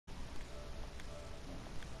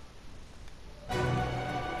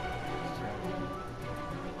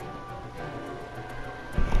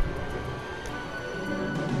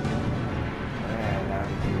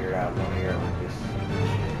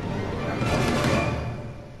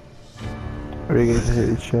We get to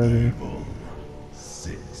hit each other.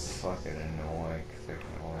 Fucking annoying.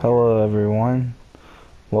 Hello everyone.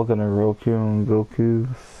 Welcome to Roku and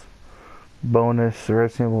Goku's bonus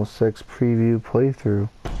Resident Evil 6 preview playthrough.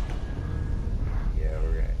 Yeah,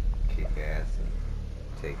 we're gonna kick ass and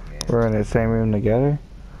take names. We're in the same room together.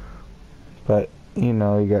 But, you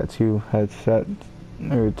know, you got two headsets,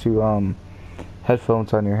 or two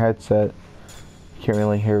headphones on your headset. You can't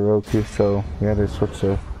really hear Roku, so we had to switch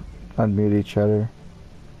to unmute each other.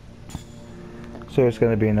 So there's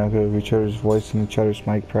gonna be an echo of each other's voice and each other's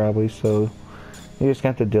mic probably, so you just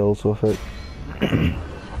got to deal with it.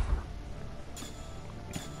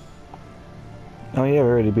 Oh yeah, we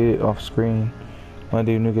already beat it off screen. Wanna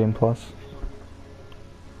do New Game Plus?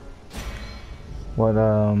 What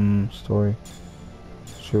story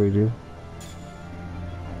should we do?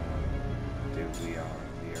 Dude,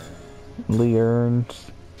 Learns.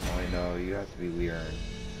 Oh, I know, you have to be Learn.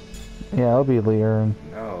 Yeah, I'll be Learn.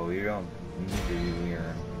 No, you don't need to be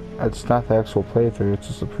Learn. It's not the actual playthrough, it's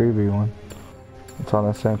just a preview one. It's on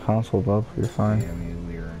the same console, bub. You're fine. Yeah, me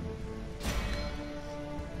Learn.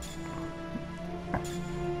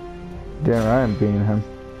 Damn, I am beating him.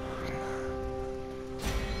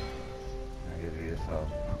 I gotta do this up.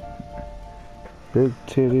 Big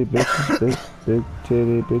titty bitches, big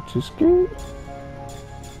titty bitches, ski.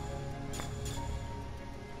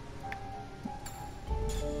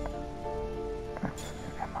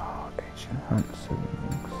 Ancient hunt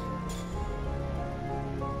siblings.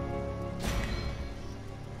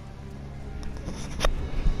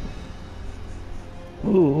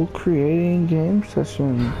 Ooh, creating game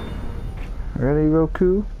session. Ready,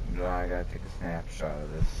 Roku? No, I gotta take a snapshot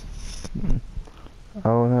of this.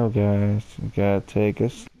 Oh no, guys, you gotta take a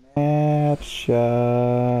snapshot.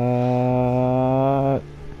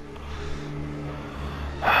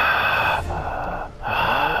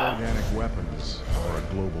 Organic weapons are a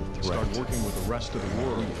global threat. Start working with the rest of the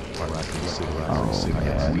world. Oh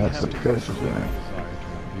man, that's the critical thing.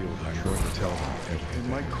 I'm going to tell them everything. It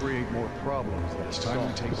might create more problems. It's time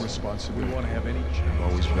we take responsibility. We want to have any chance. I've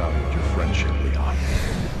always valued your friendship, Leon.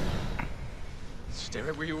 Stay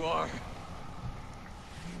right where you are.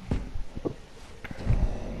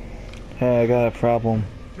 Hey, I got a problem.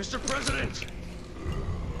 Mr. President!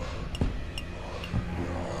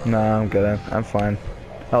 Nah, I'm good. I'm fine.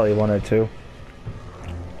 I only wanted to.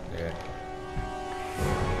 Yeah.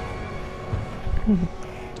 Don't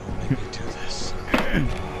make me do this.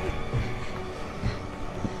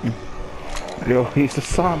 Yo, he's a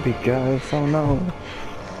zombie, guys. Oh no.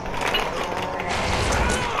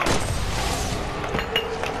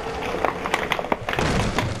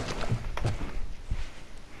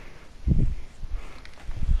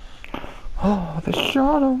 Oh, they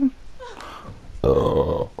shot him.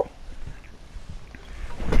 Oh,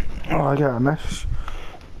 I got a message.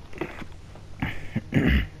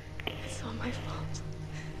 It's all my fault.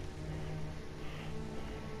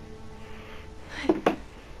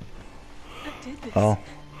 I did this. Oh,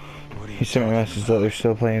 he sent me a message that they're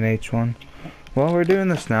still playing H1. Well, we're doing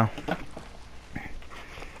this now.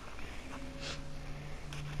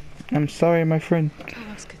 I'm sorry, my friend.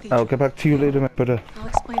 I'll get back to you later, my brother. I'll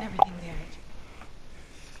explain everything there.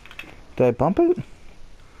 Did I bump it?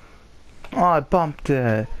 Oh, I bumped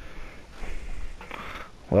it.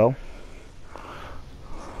 Well.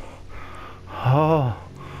 Oh,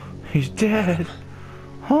 he's dead.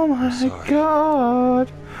 Oh my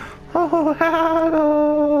god. Oh,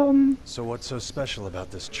 Adam. So what's so special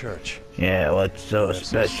about this church? Yeah, what's so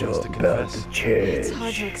special about the church? It's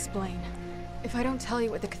hard to explain. If I don't tell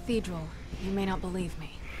you at the cathedral, you may not believe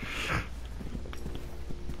me.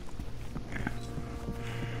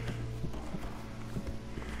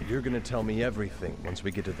 You're gonna tell me everything once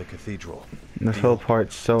we get to the cathedral. This whole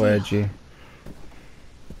part's so edgy.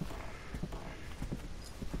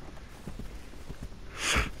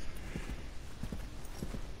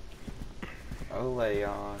 Oh,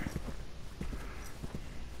 Leon.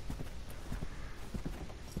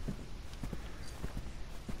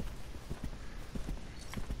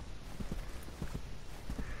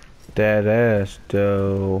 Dead ass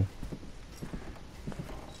though.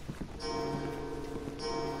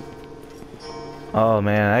 Oh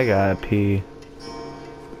man, I gotta pee.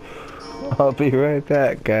 I'll be right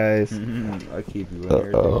back, guys. I'll keep you in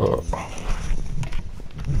here.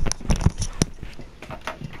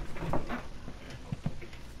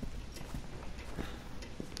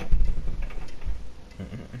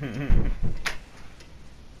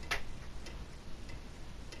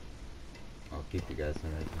 I'll keep you guys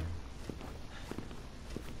in right here.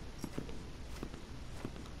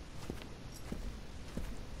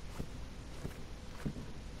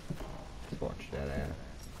 Let's watch.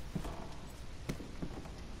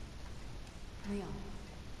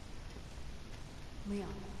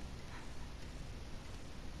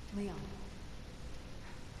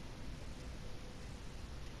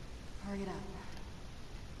 Hurry it up.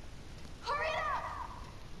 Hurry it up!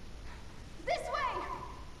 This way!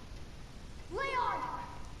 Leon!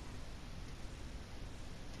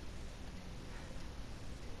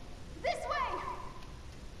 This way!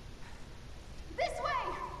 This way!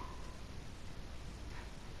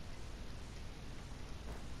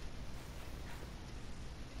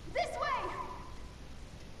 This way!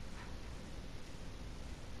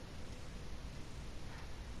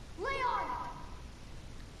 Leon!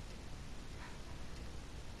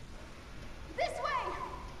 This way!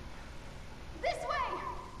 This way!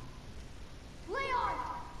 Leon!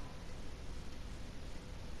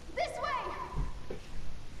 This way!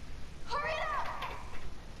 Hurry it up!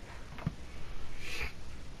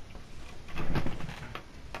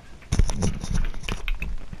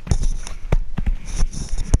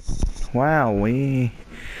 Wow, I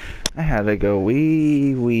had to go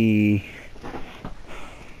wee.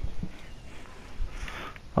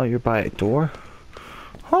 Oh, you're by a door?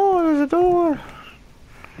 Oh, there's a door.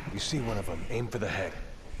 You see one of them, aim for the head.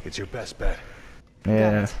 It's your best bet.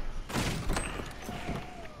 Yeah.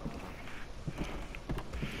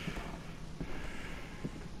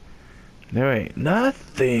 There ain't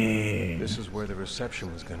nothing. This is where the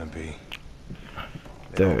reception was gonna be.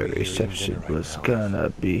 The reception was gonna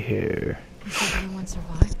be here. Has anyone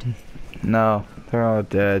survived? No, they're all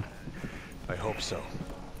dead. I hope so.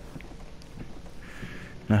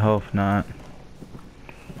 I hope not.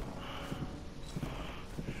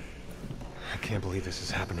 I can't believe this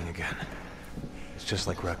is happening again. It's just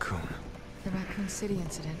like Raccoon. The Raccoon City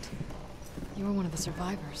incident. You were one of the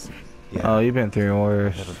survivors. Yeah, Oh, you've been through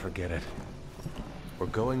worse. never forget it. We're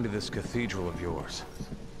going to this cathedral of yours.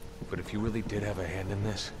 But if you really did have a hand in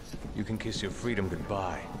this, you can kiss your freedom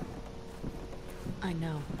goodbye. I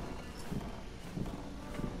know.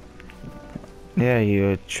 Yeah,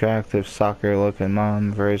 you attractive soccer-looking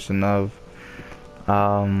mom version of,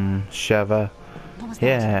 Sheva. What was that?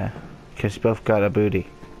 Yeah, because you both got a booty.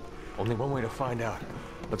 Only one way to find out.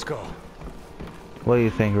 Let's go. What do you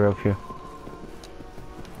think, Roku?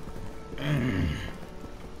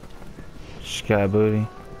 She got a booty.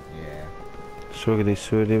 Yeah. Swiggity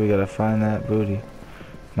swooty, we gotta find that booty.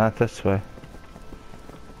 Not this way.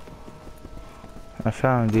 I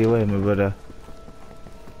found the way, my brother.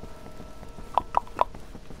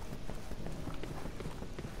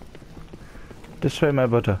 This way, my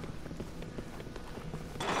brother.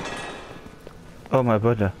 Oh, my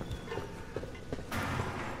brother.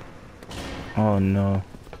 Oh no.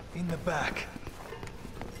 In the back.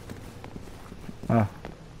 Oh.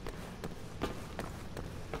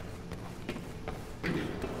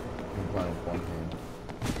 I'm playing with one hand.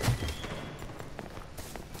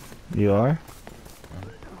 You are?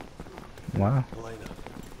 Wow. Elena.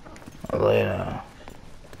 Elena.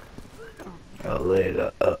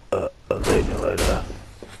 Elena.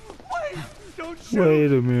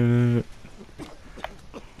 Wait a minute.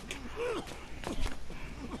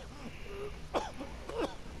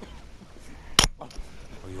 Are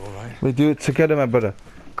you alright? We do it together, my brother.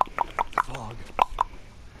 Fog.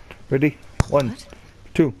 Ready? 1, What?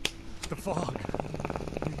 2. The fog.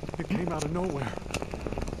 It came out of nowhere.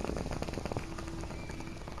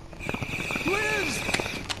 Liz!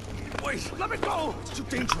 Wait, let me go! It's too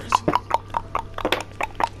dangerous.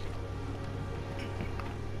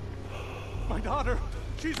 My daughter,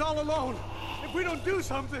 she's all alone. If we don't do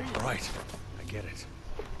something... Alright, I get it.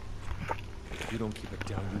 If you don't keep it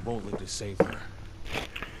down, you won't live to save her.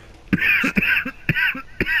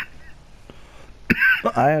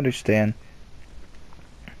 I understand.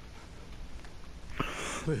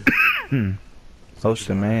 Liz,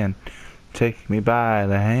 Ocean Man, take me by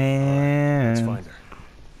the Let's hand. find her.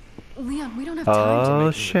 Leon, we don't have time to...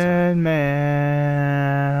 Ocean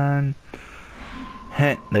Man.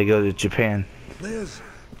 Heh, they go to Japan. Liz,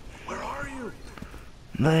 where are you?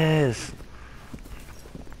 Liz.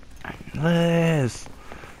 Liz.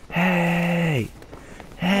 Hey.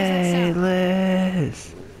 Hey,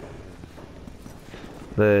 Liz.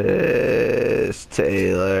 Liz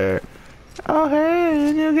Taylor. Oh,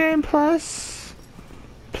 hey, new game plus.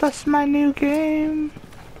 Plus my new game.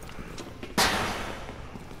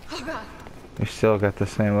 Oh god. We still got the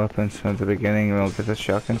same weapons from the beginning. We'll get the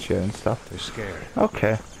shotgun shit and stuff. They're scared.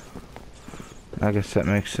 Okay. I guess that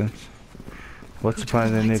makes sense. What's the point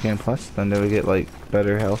of the new game plus? Then do we get like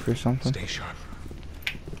better health or something? Stay sharp.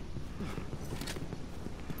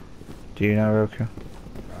 Do you know, Roku?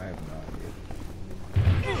 I have no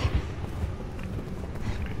idea.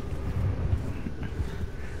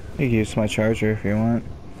 You can use my charger if you want.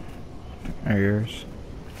 Or yours.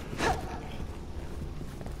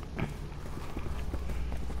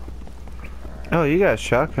 Oh, you got a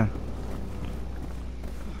shotgun.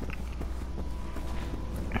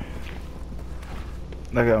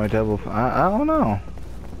 I got my double. I don't know.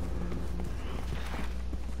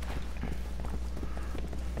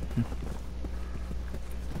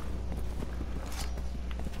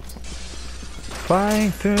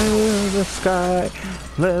 Flying through the sky,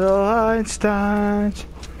 little Einsteins.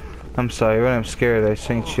 I'm sorry, when I'm scared I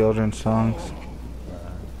sing children's songs.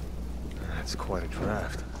 That's quite a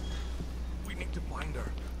draft. We need to find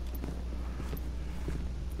her.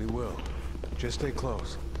 We will. Just stay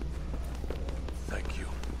close. Thank you.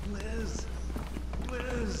 Liz!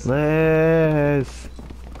 Liz! Liz!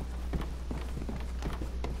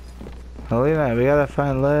 Helena, we gotta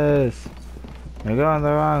find Liz. You're going the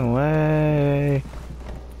wrong way.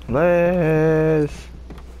 Liz!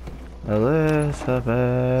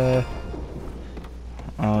 Elizabeth.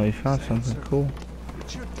 Oh, you found something cool.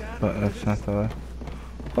 It's your dad. But that's not the way.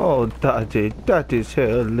 Oh, Daddy. Daddy's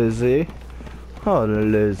here, Lizzie. Oh,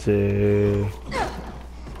 Lizzie.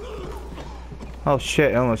 Oh,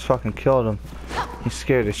 shit. I almost fucking killed him. He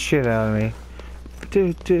scared the shit out of me.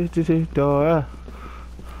 Dora.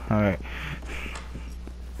 Alright.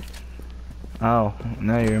 Oh,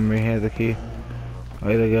 now you remember you had the key.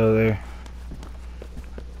 Way to go there.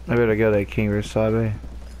 I better go to King Wasabi.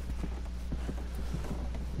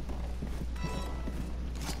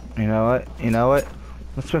 You know what? You know what?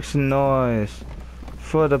 Let's make some noise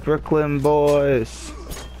for the Brooklyn boys.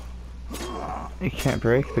 You can't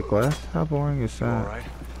break the glass? How boring is that? Alright.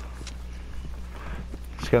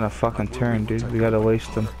 It's gonna fucking turn, dude. We gotta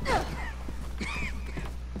waste them. I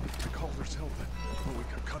called her Sylvan when we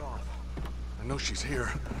got cut off. I know she's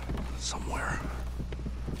here. Somewhere.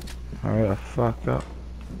 Hurry the fuck up.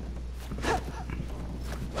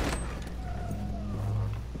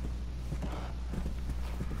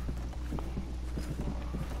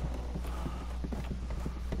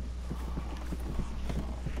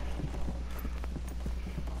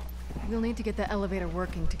 You'll need to get the elevator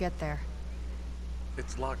working to get there.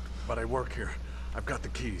 It's locked, but I work here. I've got the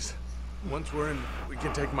keys. Once we're in, we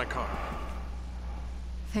can take my car.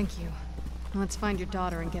 Thank you. Let's find your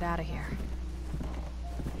daughter and get out of here.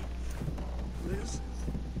 Liz?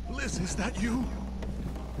 Liz, is that you?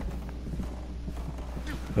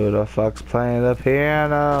 Who the fuck's playing the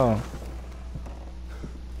piano?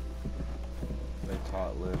 They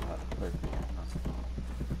taught Liv how to play piano.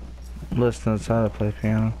 Liz knows how to play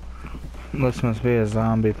piano. Liz must be a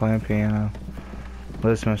zombie playing piano.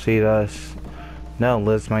 Liz must eat us. No,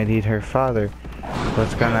 Liz might eat her father.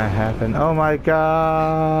 What's gonna happen? Oh my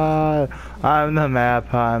god! I'm the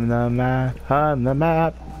map, I'm the map, I'm the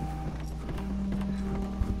map.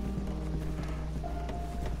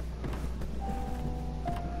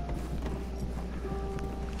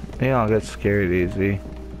 You don't get scared easy.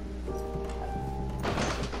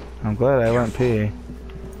 I'm glad I went pee.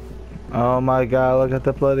 Oh my god, look at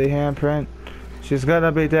the bloody handprint. She's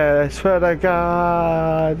gonna be dead, I swear to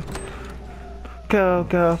god. Go,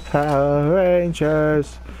 go, Power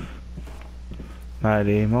Rangers.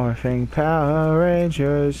 Mighty Morphing Power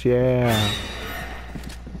Rangers, yeah.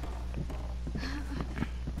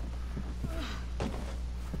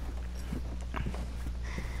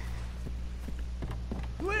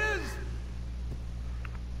 Liz!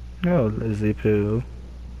 Oh, Lizzie Poo.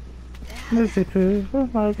 Lizzie Poo, oh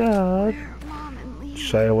my god. Mom and Lee.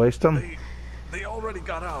 Should I waste them? They already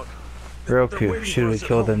got out. They're Roku, waiting should for we us at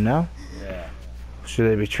kill home. them now? Yeah. Should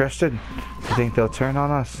they be trusted? You think they'll turn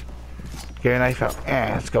on us? Get your knife out.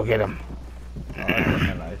 Yeah, let's go get them. Oh, I got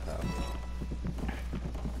my knife out.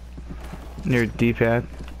 Your D-pad.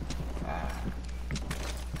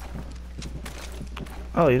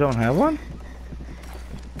 Oh, you don't have one?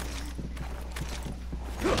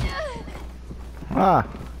 Ah.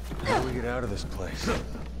 How do we get out of this place?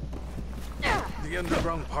 The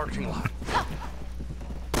underground parking lot.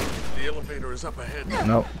 The elevator is up ahead.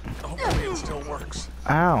 Nope. Hopefully it still works.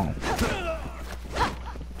 Ow.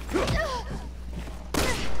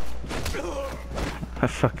 I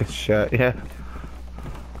fucking shot, yeah.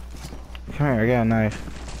 Come here, I got a knife.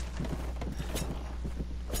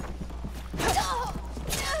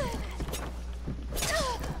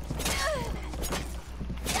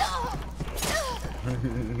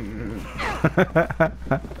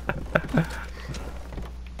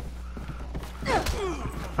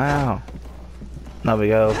 Ow. No, we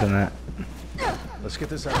gotta open that. Let's get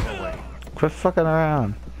this out of the way. Quit fucking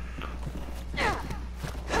around.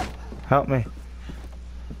 Help me.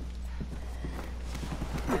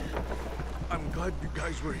 I'm glad you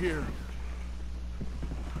guys were here.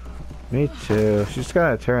 Me too. She's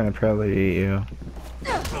gonna turn and probably eat you.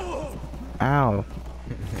 Ow.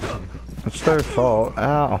 It's their fault.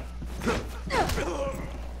 Ow.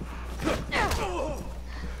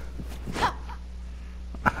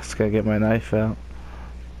 gotta get my knife out.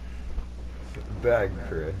 Bag,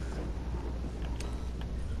 Chris.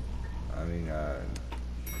 I mean,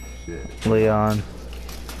 shit. Leon.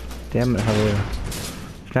 Damn it, Hello. You're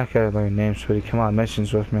not gonna learn names, sweetie. Come on,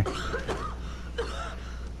 missions with me.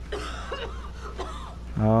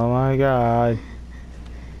 Oh my god.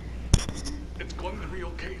 It's going to be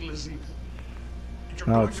okay, Lizzie. You're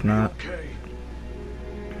No, going it's to be not. okay.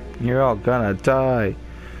 You're all gonna die.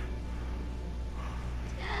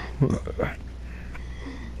 We're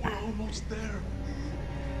almost there.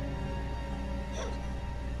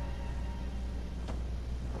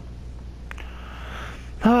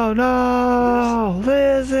 Oh no!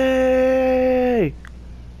 Lizzie!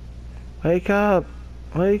 Wake up!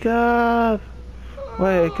 Wake up!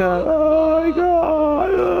 Wake up! Oh my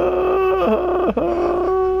god!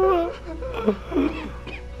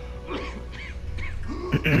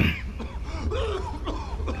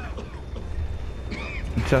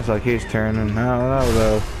 It sounds like he's turning. I don't know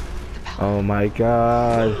though. Oh my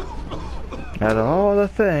god. Out of all the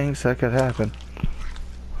things that could happen.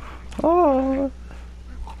 Oh.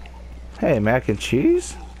 Hey, mac and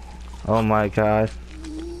cheese? Oh my god.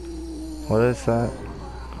 What is that?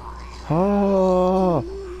 Oh.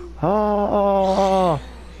 Oh. Oh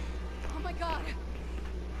my god.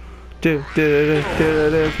 Do.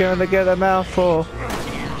 Gonna get a mouthful.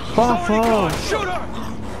 Waffle. Shoot her!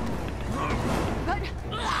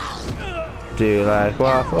 Do you like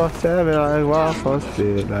waffles? Stab it like waffles. Do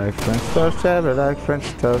you like French toast? Stab it like French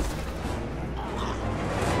toast.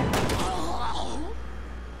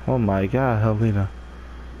 Oh my god, Helena.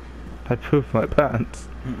 I pooped my pants.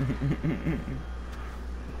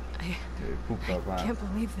 I can't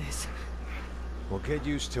believe this. We'll get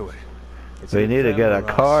used to it. It's We either need to them get or a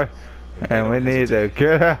us. car If they and we don't need to hesitate.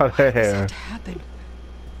 get out of This here. had to happen.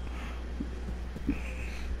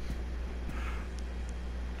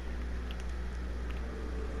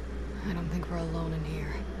 I don't think we're alone in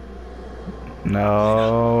here.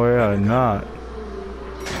 No, we are not.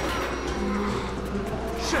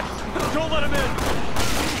 Shit! Don't let him in!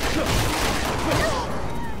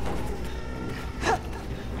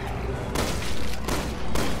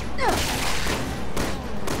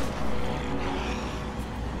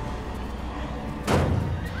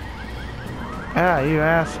 Ah, you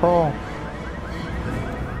asshole.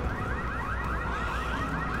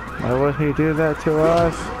 Why would he do that to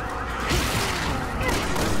us?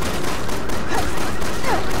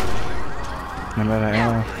 I'm out of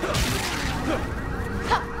ammo.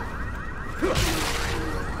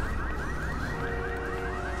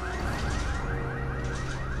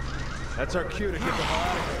 That's our cue to get the hell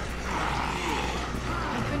out of here.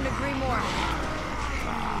 I couldn't agree more.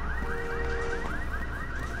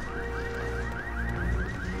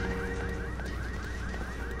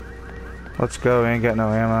 Let's go, we ain't got no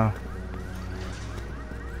ammo.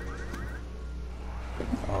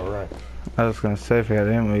 Alright. I was gonna say if we had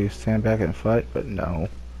ammo, you stand back and fight, but no.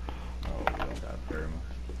 Oh, we don't got very much.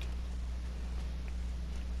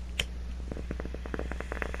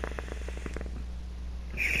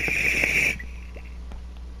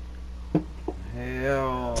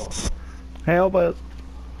 Hell. Help us!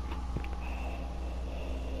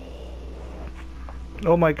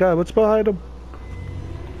 Oh my god, what's behind him?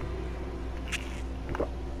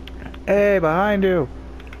 Hey, behind you!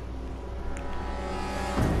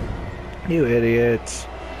 You idiots.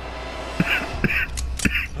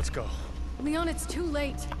 Let's go. Leon, it's too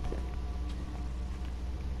late.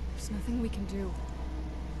 There's nothing we can do.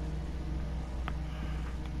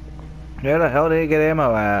 Where the hell did he get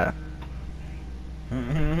ammo at?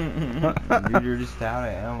 Dude, you're just out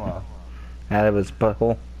of ammo. Out of his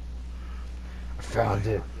butthole. I found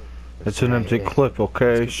it. It's an empty clip,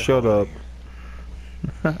 okay? Shut up.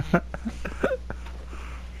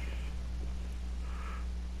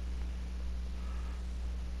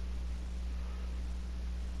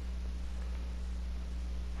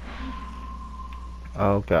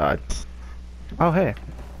 Oh god. Oh hey.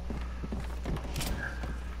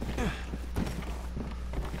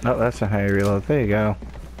 Oh, that's not how you reload. There you go.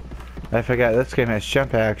 I forgot this game has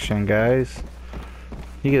jump action, guys.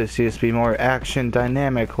 You get to see us be more action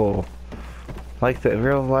dynamical. Like the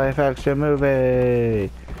real life action movie.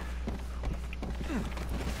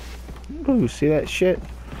 Ooh, see that shit?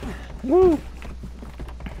 Woo!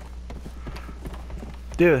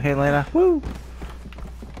 Do it, hey Lena. Woo!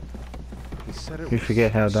 He said it You was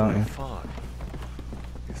forget how, some don't you? fog.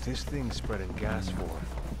 If this thing's spread in gas form,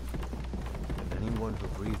 then anyone who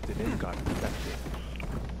breathed it in got infected.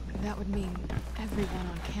 That would mean everyone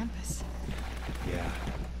on campus. Yeah.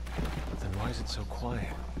 But then why is it so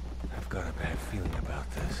quiet? I've got a bad feeling about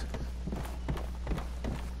this.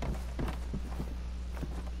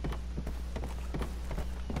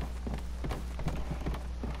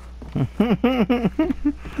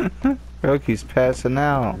 Roki's passing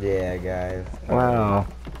out. Yeah, guys. Wow.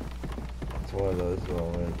 It's one of those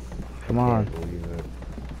moments. Come on. Can't believe it.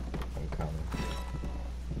 I'm coming.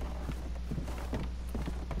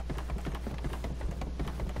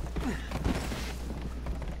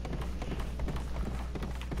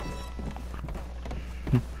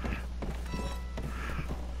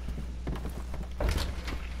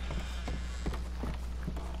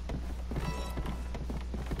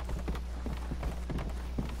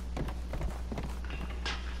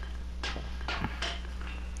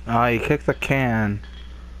 Oh, you kicked the can.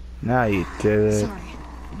 Now you did it. Sorry.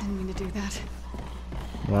 Didn't mean to do that.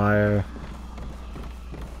 Liar.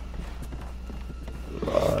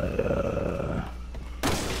 Liar.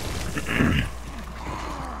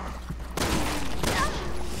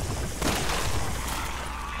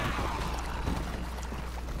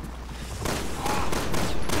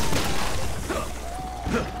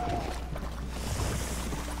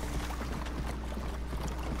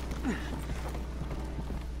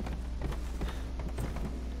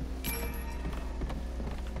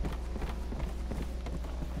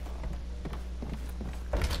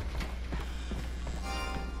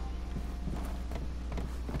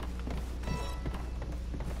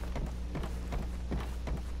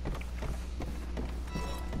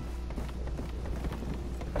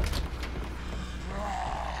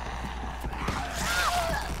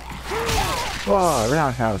 Whoa,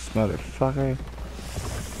 roundhouse, motherfucker.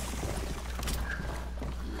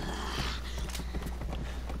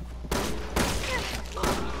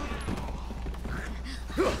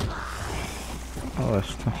 Oh,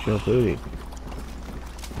 that's not your booty.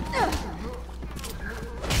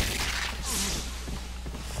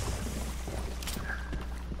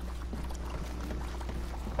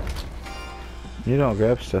 You don't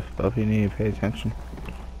grab stuff, bub. You need to pay attention.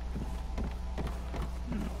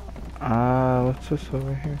 What's this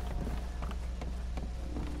over here?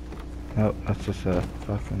 Nope, that's just a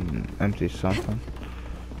fucking empty something.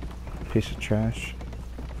 Piece of trash.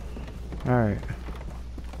 Alright.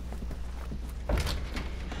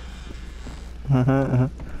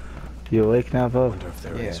 You awake now, I bub? wonder if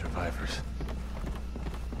there are any survivors.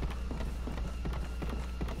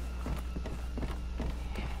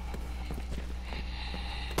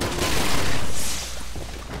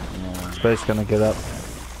 Space gonna get up.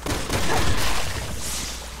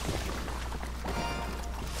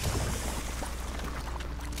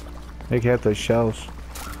 They got those shells.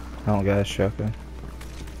 I don't got a shotgun.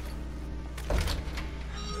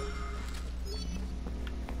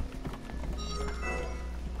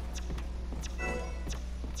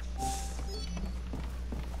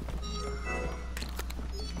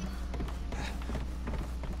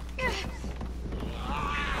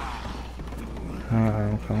 Alright,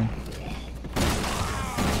 I'm coming.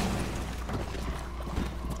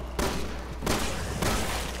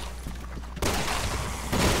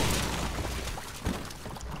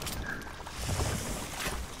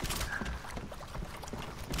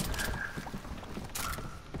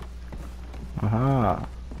 Aha.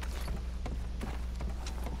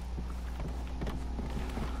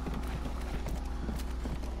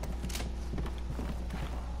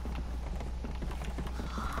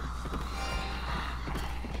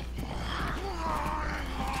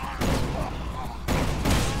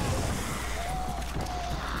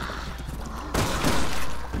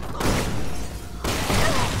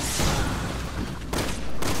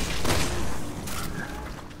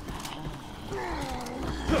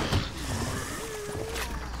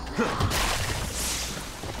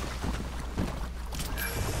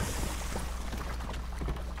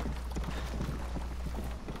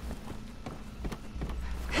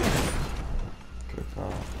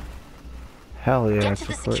 Hell yeah, Get it's to a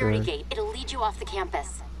the security footwear. gate. It'll lead you off the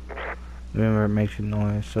campus. Remember, it makes a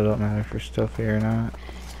noise, so it don't matter if we're stealthy or not.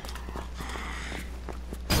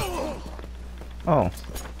 Oh.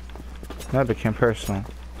 That became personal.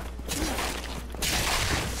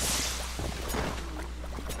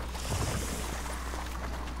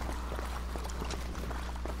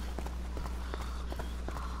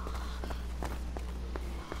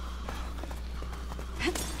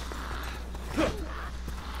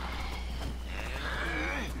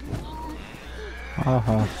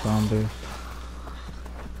 Aha, zombies.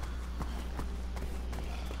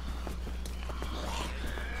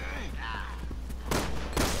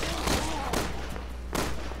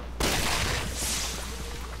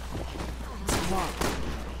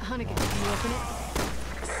 Hunnigan, can you open it?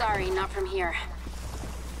 Sorry, not from here.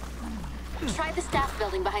 Try the staff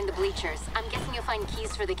building behind the bleachers. I'm guessing you'll find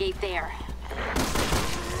keys for the gate there.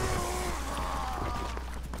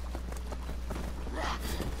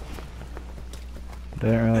 They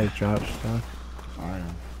didn't really drop stuff. I know.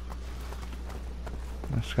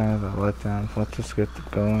 That's kind of a letdown. Let's just get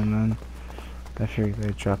going then. I figured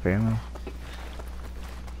they'd drop ammo.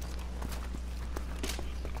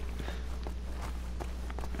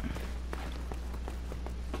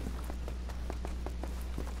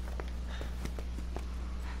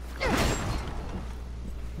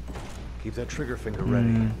 Keep that trigger finger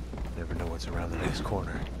ready. Never know what's around the next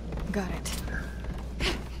corner. Got it.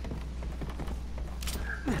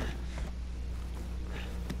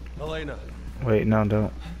 Elena. Wait, no,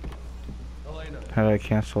 don't. Elena. How do I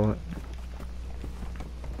cancel it?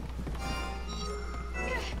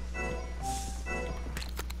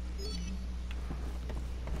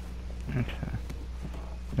 Okay.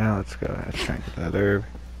 Now let's go. Let's try and get that herb.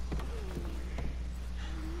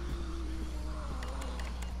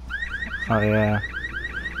 Oh yeah.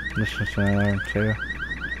 This is another one too.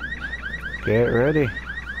 Get ready.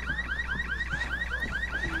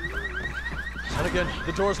 And again,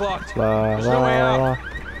 the door's locked. La There's la no way la out.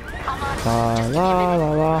 la la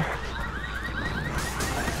la la.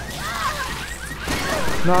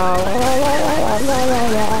 La la la la la la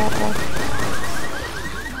la.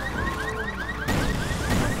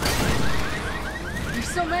 There's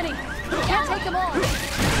so many. We can't take them all.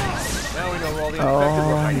 Now we know where all the infected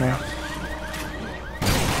were hiding out.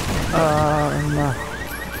 Oh no.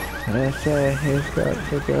 They say he's got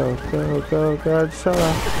to go,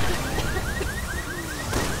 Godzilla.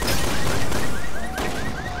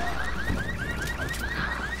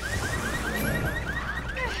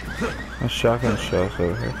 A shotgun shells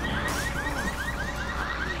over here.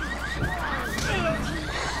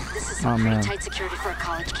 This is some pretty man. tight security for a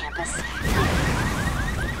college campus.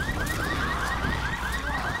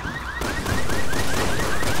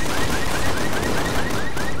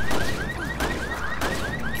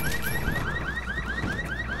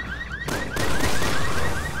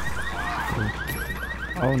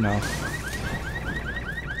 Oh no.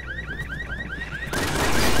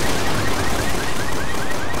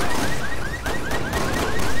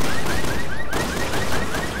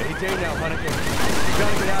 Any day now, Hunnigan. You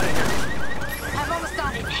gotta get out of here. I've almost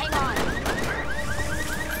got it. Hang on.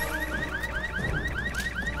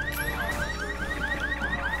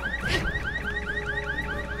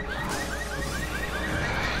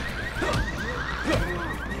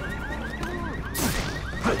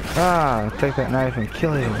 Ah, take that knife and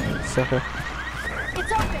kill him, sucker.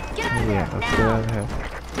 It's open. Get out of Yeah, there let's get out of here.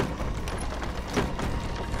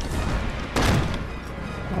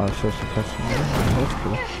 Oh, it's just a customer. That's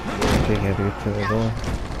cool. Okay, you had to get to the door.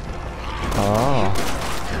 Oh.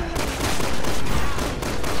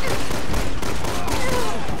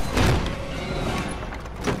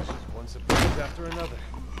 One surprise after another.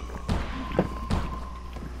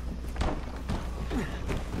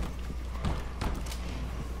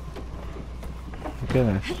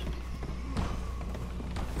 Goodness.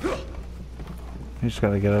 You just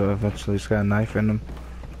gotta get up eventually. He's got a knife in him.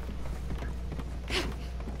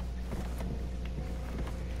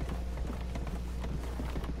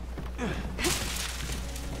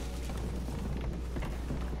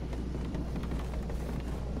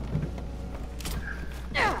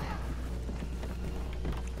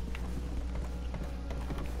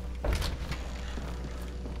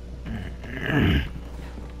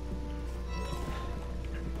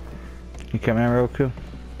 You coming in, Roku?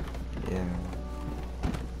 Yeah.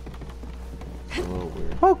 It's a little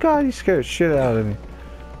weird. Oh god, he scared the shit out of me.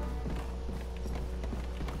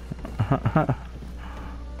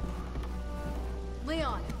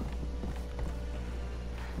 Leon.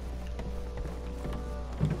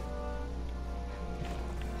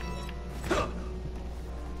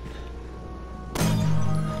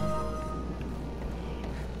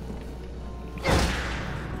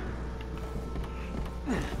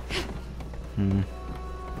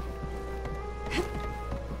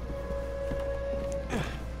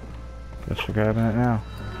 Guess we're grabbing it now.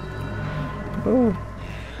 Ooh.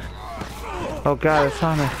 Oh god, it's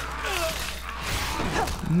on her.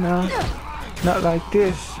 No, not like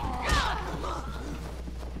this.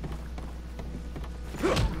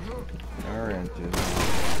 Alright, dude.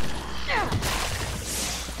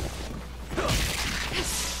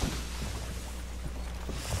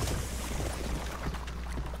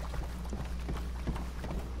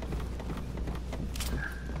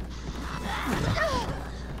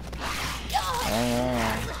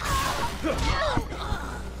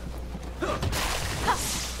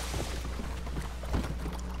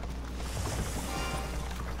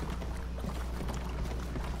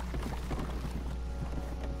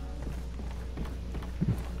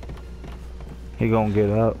 He gonna get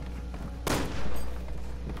up.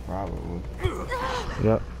 Probably.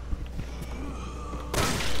 Yep.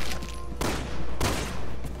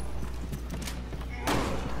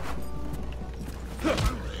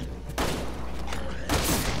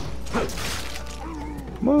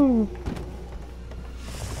 Move.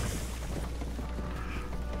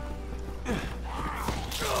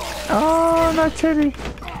 Oh, my titty.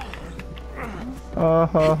 Oh,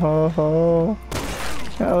 ho, ho, ho.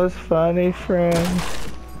 That was funny, friend.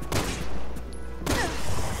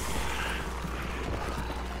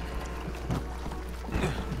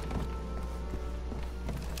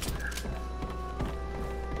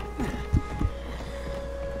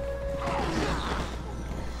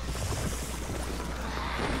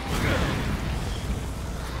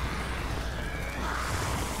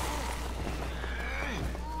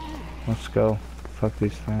 Let's go. Fuck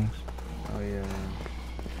these things. Oh yeah.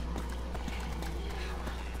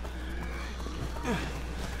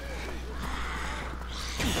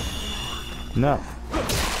 No.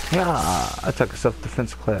 Yeah, I took a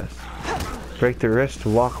self-defense class. Break the wrist,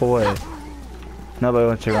 walk away. Nobody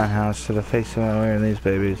wants your roundhouse to the face of my wearing these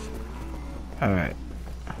babies. Alright.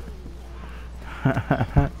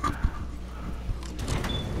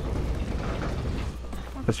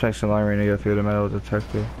 Let's make some long range to go through the metal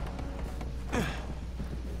detector.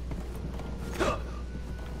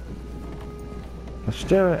 Let's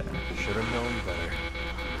do it. Should have known better.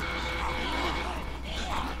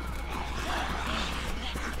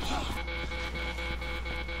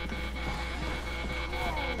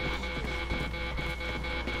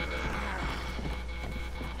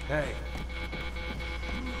 Hey.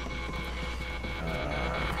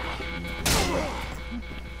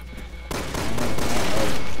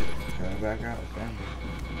 Back out.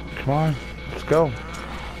 Come on, let's go.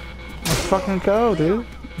 Let's fucking go, dude.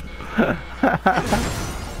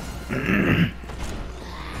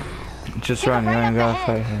 Just run, you ain't gotta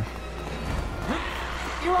fight here.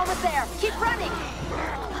 You're almost there. Keep running.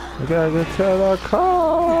 We gotta get to the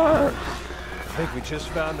car. I think we just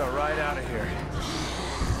found our ride out of here.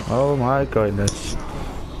 Oh my goodness.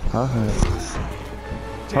 Okay.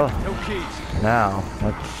 Damn, no keys. Now,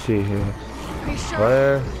 let's see here. Are you sure?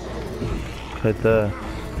 Where could the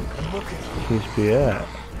I'm looking. keys be at?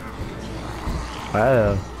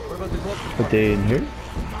 Wow. What about the glove Are they in here?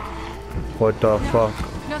 What the fuck?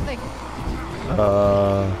 Nothing.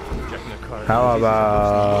 Checking the car. How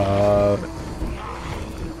about...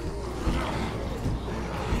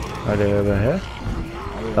 Are they over here?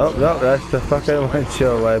 Oh, no, that's the fucking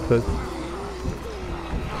windshield wipers.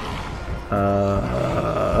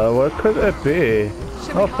 What could it be?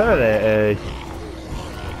 Oh, there it is.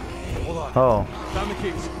 Hold on. Oh, Found the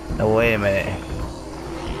keys. no, wait a minute.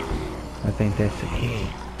 I think that's the key.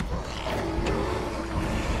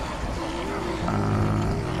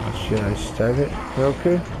 Should I start it real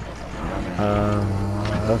quick?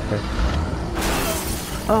 Okay.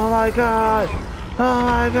 Oh my god! Oh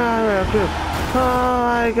my god, real quick! Oh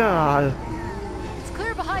my god! It's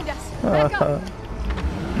clear behind us. Back up.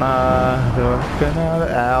 Looking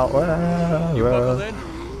out You buckled in?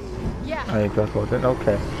 Yeah. I buckled in,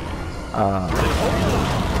 okay.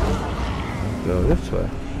 Go this way.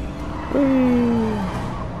 Whee!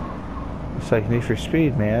 It's like Need for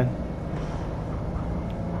Speed, man.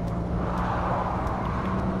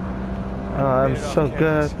 Oh, I'm so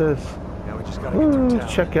good at this. Now we just gotta get Woo, through town.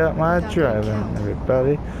 check out my driving,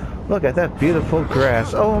 everybody. Look at that beautiful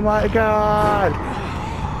grass. Oh my god!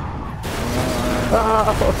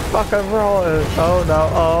 Oh, fucking rolling. Oh no,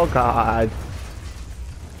 oh god.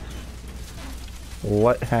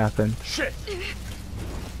 What happened? Shit!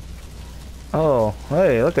 Oh,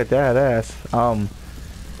 hey, look at that ass.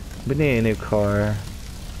 We need a new car.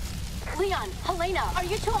 Leon, Helena, are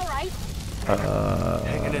you two alright?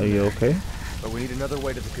 Hanging in Are you there. okay? But we need another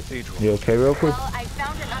way to the cathedral. You okay real quick? Well, I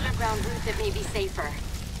found an underground route that may be safer.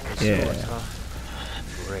 Yeah. Swords, huh?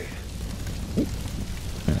 Great.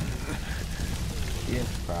 He has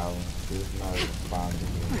problems. He's not responding.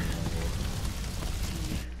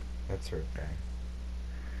 That's her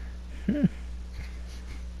thing.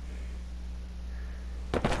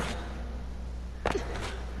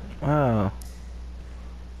 Wow.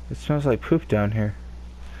 It smells like poop down here.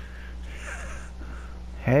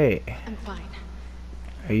 Hey, I'm fine.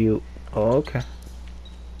 are you... Oh, okay.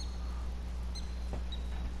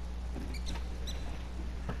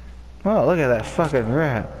 Oh, look at that fucking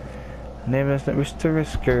rat. Name is Mr.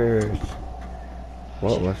 Whiskers.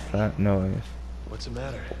 What was that noise? What's the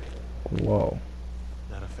matter? Whoa.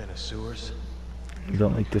 Not a fan of sewers? You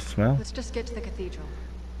don't like the smell? Let's just get to the cathedral,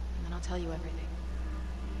 and then I'll tell you everything.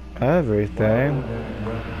 Everything?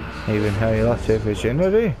 Even how you lost your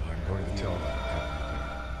virginity? I'm going to tell them.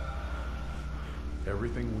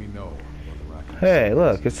 everything we know about the Raccoon. Hey,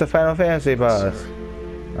 look, it's the Final Fantasy boss.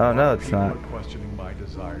 Oh no, it's not. People are questioning my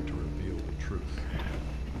desire to reveal the truth.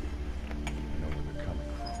 I know where they're coming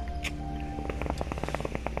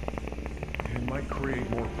from. It might create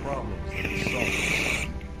more problems than it solves.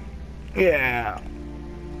 Yeah.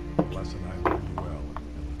 A lesson I learned well in the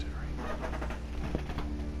military.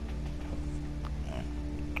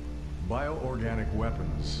 Bioorganic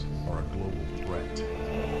weapons are a global threat.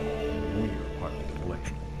 We are partly to blame.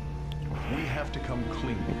 We have to come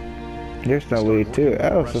clean. There's no weed too.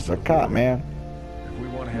 Oh, it's just a cop, man. If we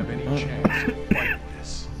want to have any chance to fight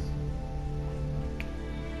this.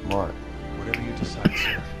 What? Whatever you decide,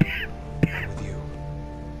 sir. I'm with you.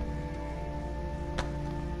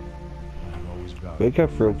 I've always valued Wake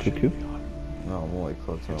up, your Roku. friendship, Leon. No, I'm only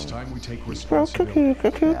close It's home. time we take Cuckoo, responsibility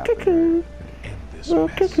cuckoo, cuckoo. and end this Oh,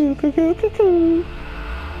 mess. cuckoo, cuckoo, cuckoo.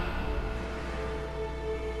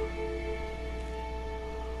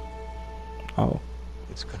 Oh,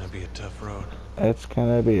 It's gonna be a tough road. it's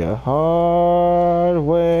gonna be a hard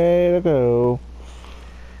way to go.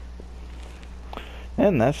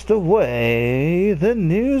 And that's the way the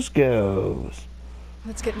news goes.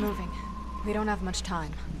 Let's get moving. We don't have much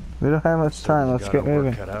time. We don't have much time. We Let's got get our work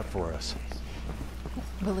moving. cut out for us.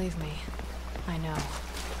 Believe me, I know.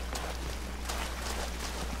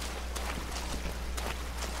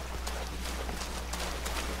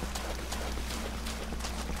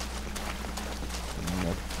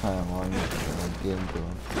 Next time I'm gonna get into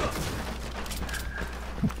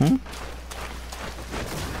him.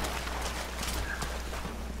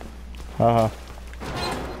 Haha.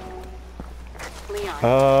 Leon.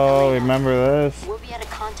 Oh, Leon, remember this? we'll be out of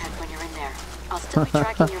contact when you're in there. I'll still be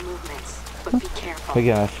tracking your movements, but be careful. We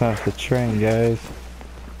gotta finish the train, guys.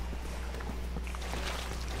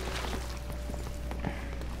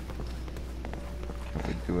 Can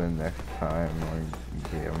we do it next time or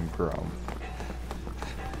get him grump?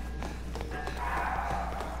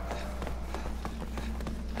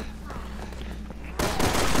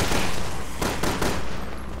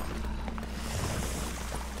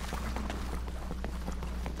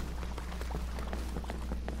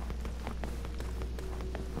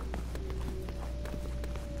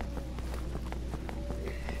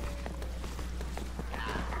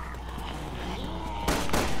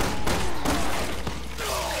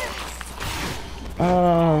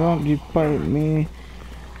 Oh, don't you bite me.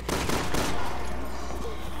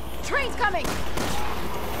 Train's coming!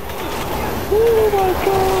 Oh my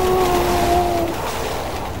god!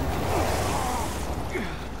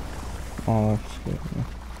 Oh, that's good.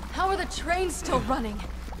 How are the trains still running?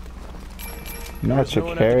 Not There's to no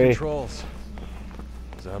one at the carry. controls.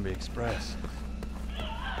 Zombie Express.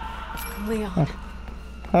 Leon,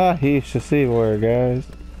 Ah, he used to see where, guys.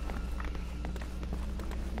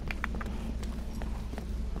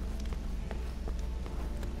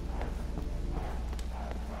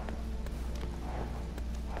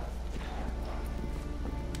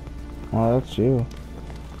 Oh, that's you.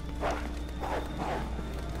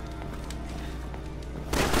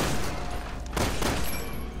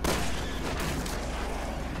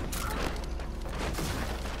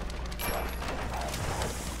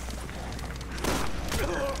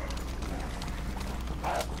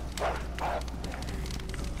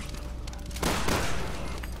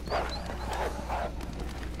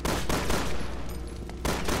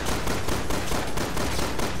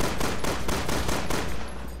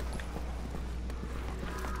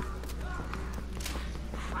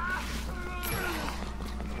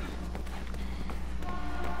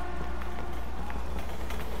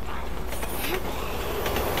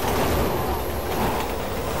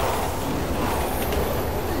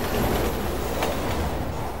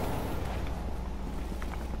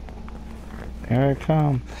 Here I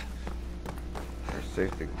come. We're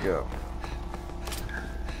safe to go.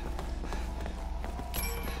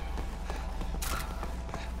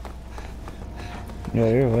 Yeah,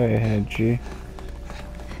 you're way ahead, G.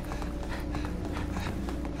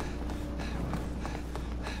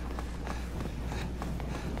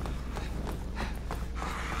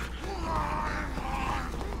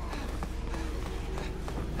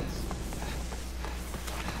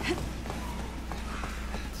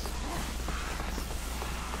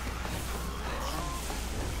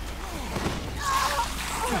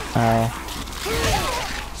 Ow.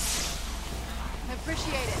 I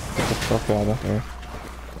appreciate it. Get the fuck out of here.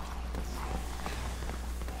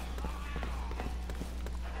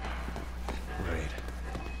 Great.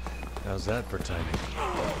 How's that for timing?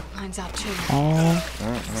 Mine's out too. Oh,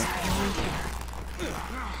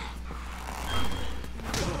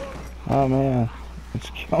 oh man. It's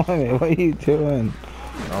killing me. What are you doing?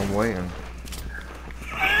 I'm waiting.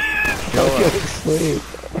 I'll get asleep.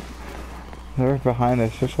 They're behind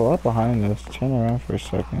us. There's a lot behind us. Turn around for a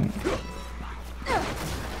second.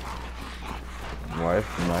 Why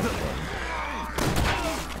from my phone?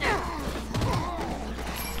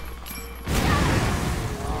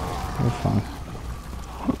 We're fine.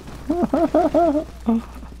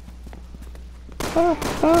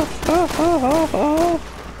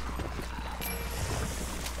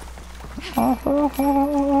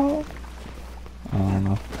 I don't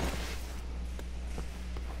know.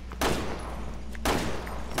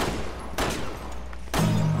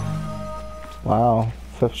 Wow,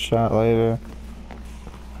 5th shot later.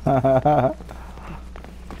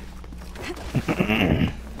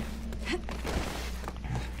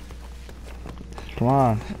 Come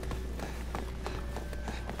on.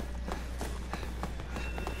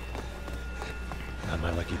 Not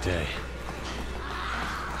my lucky day.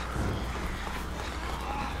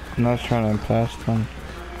 I'm not trying to impress them.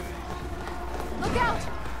 Look out!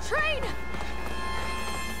 Train!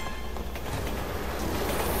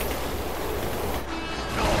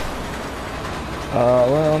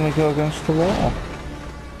 Well, let me go against the wall.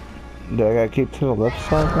 Do I gotta keep to the left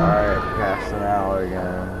side then? Alright, passing out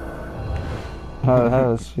again. Oh,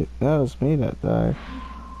 that was me that died.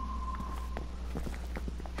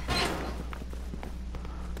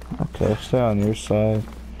 Okay, stay on your side.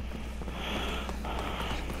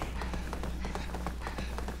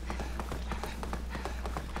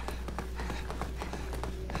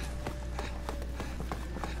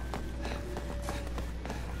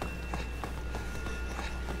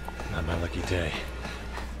 Not my lucky day.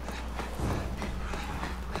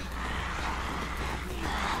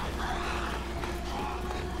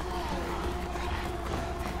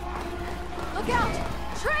 Look out!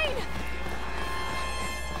 Train!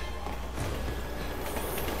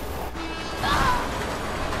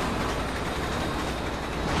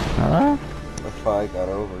 Alright. That's how I got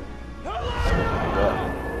over.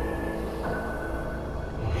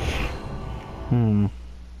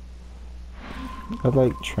 I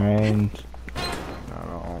like trains. I don't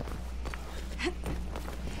know.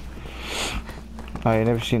 Oh, you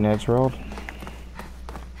never seen Ed's World?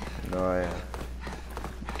 No, yeah.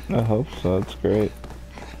 I hope so, it's great.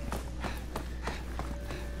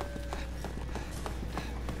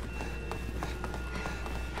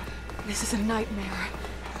 This is a nightmare.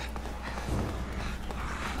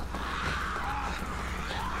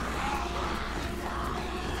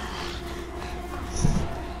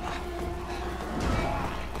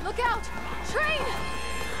 Look out! Train!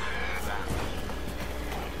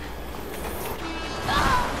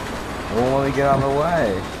 Won't let me get out of the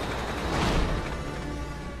way.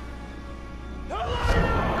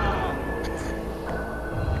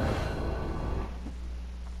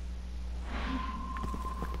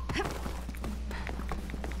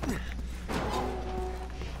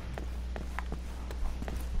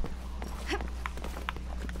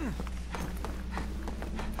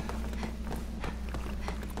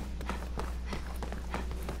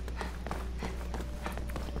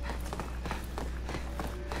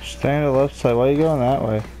 Stay on the left side. Why are you going that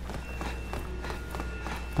way?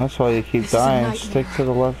 That's why you keep dying. Stick to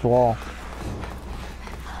the left wall.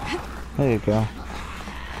 There you go.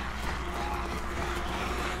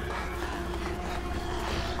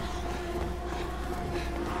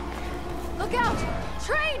 Look out!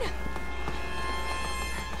 Train!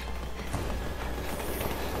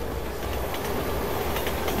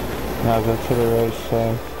 Now go to the right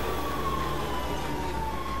side.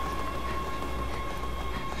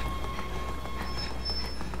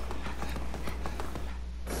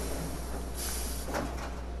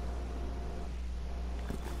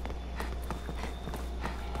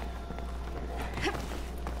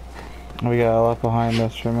 We got a lot behind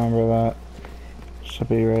us, remember that. So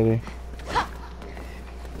be ready.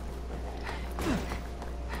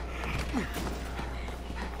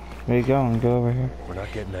 Where you going? Go over here. We're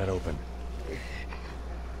not getting that open.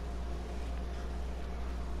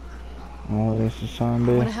 Oh, there's a I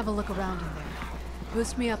zombie. want to have a look around in there.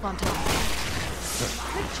 Boost me up on top.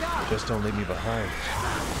 Good job! Just don't leave me behind.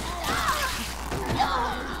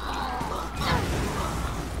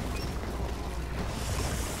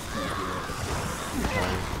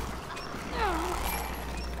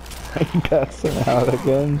 Are you passing out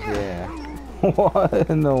again? Yeah. What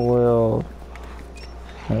in the world?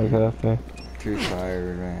 Gotta get up there. Too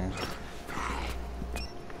tired, man.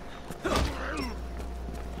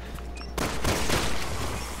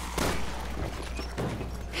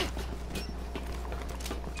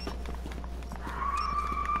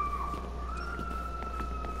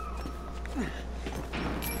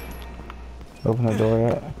 Open the door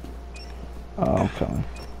yet? Oh, I'm coming.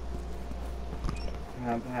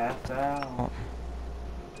 I'm passed out.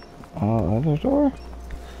 Oh, other door?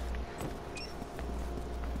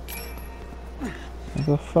 What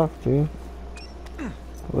the fuck, dude?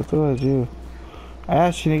 What do I do?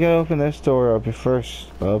 Ashton, you gotta open this door up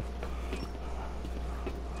first, bub.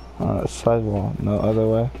 Side wall. No other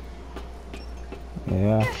way.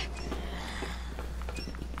 Yeah.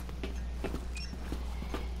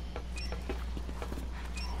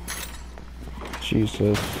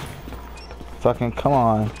 Jesus. Fucking come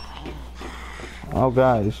on. Oh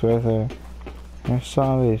god, he's right there. There's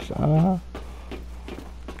zombies.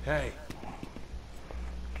 Hey.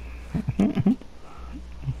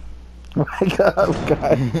 Wake up,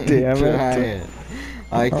 god damn it.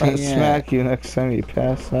 I I'll can't. smack you next time you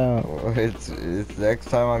pass out. It's next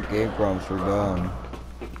time on Game Grumps we're done.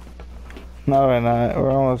 No, we're not.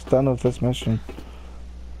 We're almost done with this mission.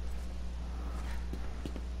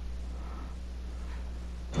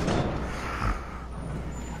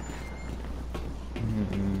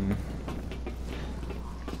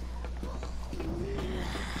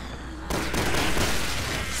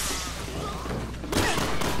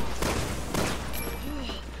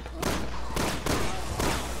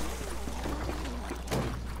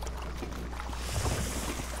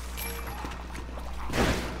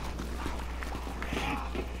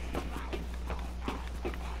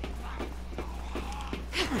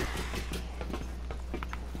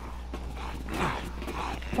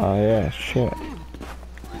 Oh yeah, shit.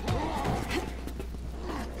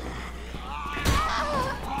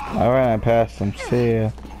 Alright, I passed him. See ya.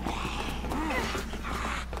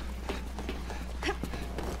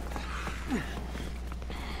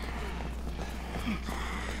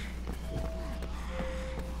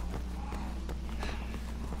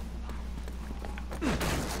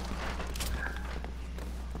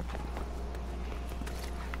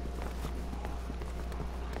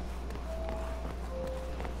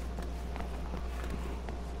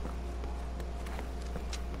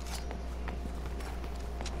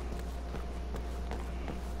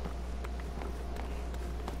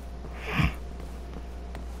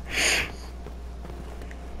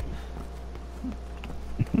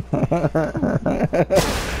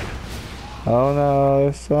 Oh no,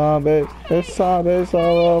 there's zombies. There's zombies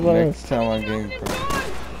all over. Next time on Game Grumps.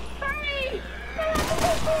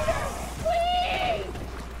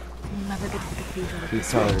 We'll never get to the cathedral.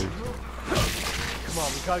 She's tired. Come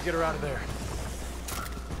on, we gotta get her out of there.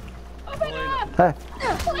 Open up! Hey.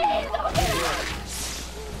 Please open it!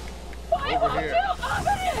 Why Over won't here. you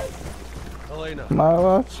open it? Elena. My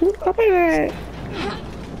won't you open it?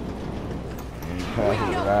 Pass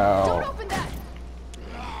it Don't out. open that!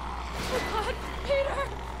 Oh God, Peter!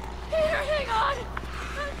 Peter, hang on!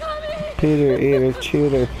 I'm coming! Peter Eater,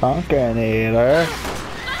 Cheater, Pumpkin Eater.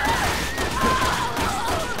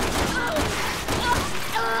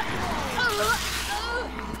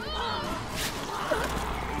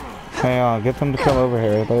 Hang on, get them to come over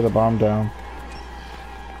here. Lay the bomb down.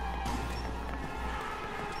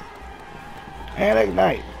 And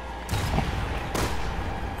ignite.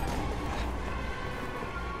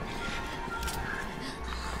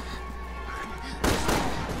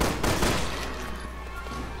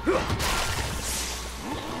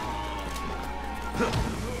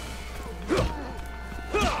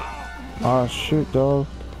 Oh shoot, dog.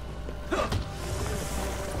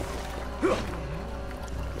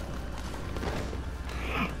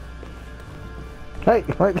 Hey,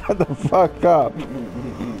 wake the fuck up.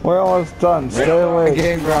 We're almost done. Stay away.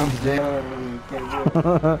 Game Grumps, damn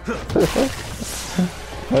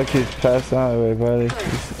Look, he's passed out away, buddy. You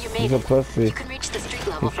He's made a it. pussy. You can reach the street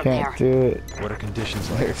level He from there. can't do it. What are conditions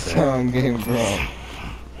like Next there? time on Game Grumps.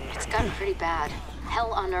 It's gotten pretty bad.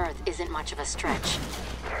 Hell on Earth isn't much of a stretch.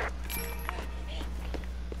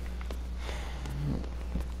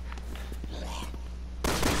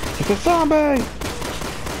 It's a zombie!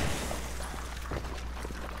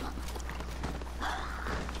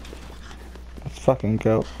 Let's fucking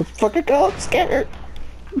go. Let's fucking go. I'm scared.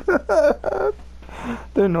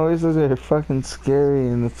 Their noises are fucking scary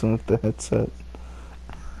and it's with the headset.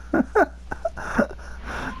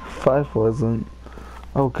 5 wasn't.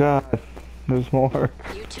 Oh god. There's more.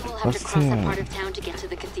 You two will have Let's to cross see. that part of town to get to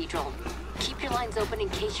the cathedral. Keep your lines open in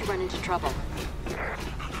case you run into trouble.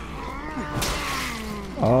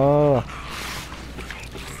 Oh.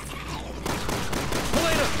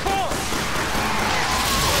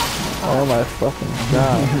 Oh my fucking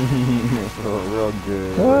god. Oh, real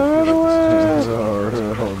good. Run away! Oh,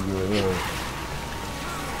 real good.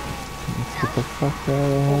 Let's get the fuck out of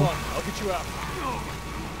Hold here. on, I'll get you out.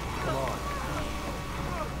 Come on.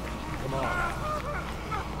 Come on.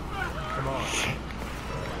 Come on.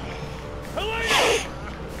 Elena!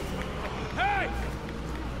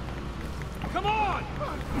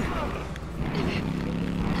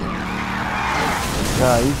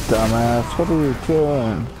 God, you dumbass. What are you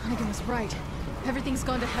doing? Hunnigan was right. Everything's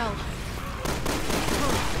gone to hell.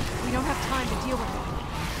 Hurry. We don't have time to deal with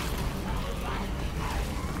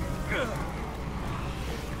it.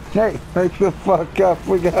 Hey, wake the fuck up.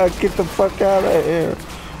 We gotta get the fuck out of here.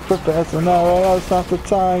 Quit passing out right now. It's not the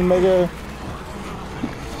time, nigga.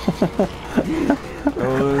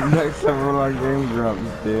 Oh, next time we're on Game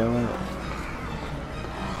Grumps, damn it.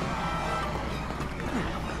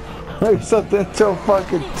 Wake something till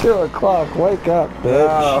fucking 2 o'clock. Wake up,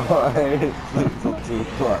 bitch. No, I didn't sleep till 2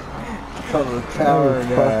 o'clock. Till the power You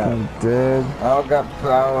died. fucking dead. I don't got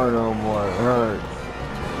power no more. It hurts.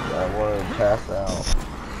 I want to pass out.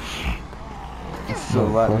 So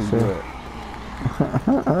let me do it.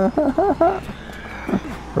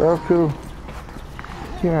 Roku,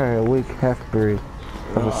 you're a weak half-breed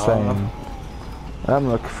of a Saiyan. I'm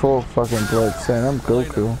a full fucking blood Saiyan. I'm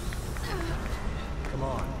Goku.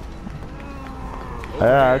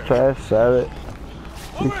 Yeah, I try to set it.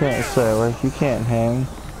 You can't say, like, you can't hang.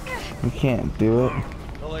 You can't do it.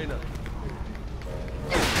 Elena.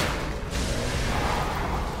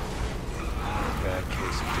 Bad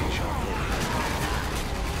case of deja vu.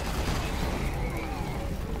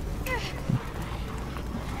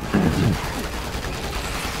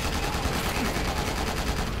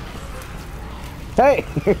 Hey,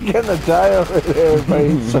 you're gonna die over there by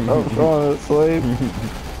yourself going to sleep.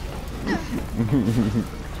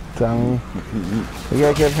 Dummy. We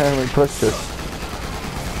gotta get him and push this.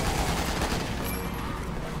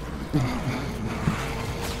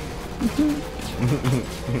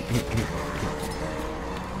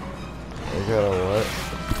 I got a what?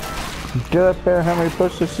 Get up there, Henry,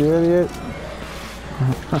 push this, you idiot.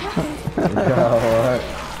 I got a what?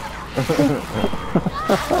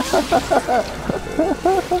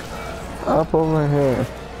 Up over here.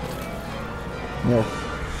 Yes.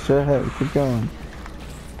 Straight ahead, keep going.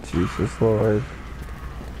 Jesus Lord.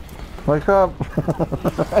 Wake up!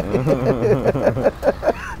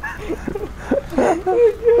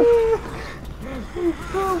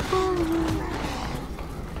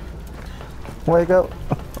 Wake up!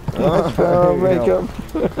 Let's go, wake up!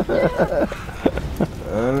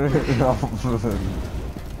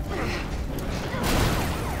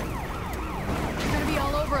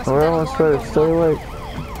 We're almost ready, stay awake.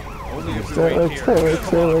 Stay awake, stay awake,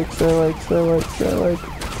 stay awake, stay awake, stay awake, stay awake.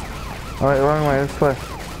 Alright, wrong way, this way.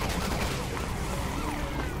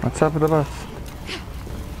 On top of the bus.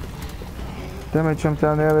 Damn it, jump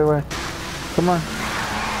down the other way. Come on.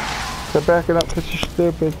 Stop backing up because you're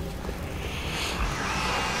stupid.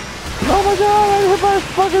 Oh my god, I got hit by a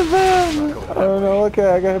fucking van! Oh no, look at it,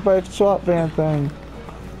 I got hit by a SWAT van thing.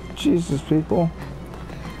 Jesus, people.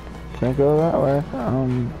 Can't go that way.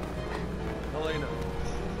 Elena.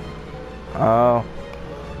 Oh.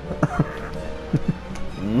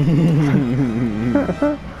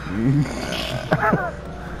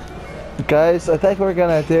 Guys, I think we're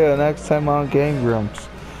gonna do it next time on Game Grumps.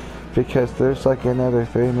 Because there's like another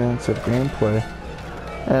 3 minutes of gameplay.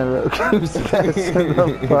 And Roku's passing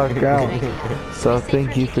the fuck out. So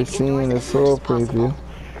thank you for seeing this little preview.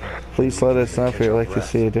 Please let us know if you'd like to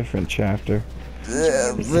see a different chapter.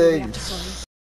 Yeah, thanks.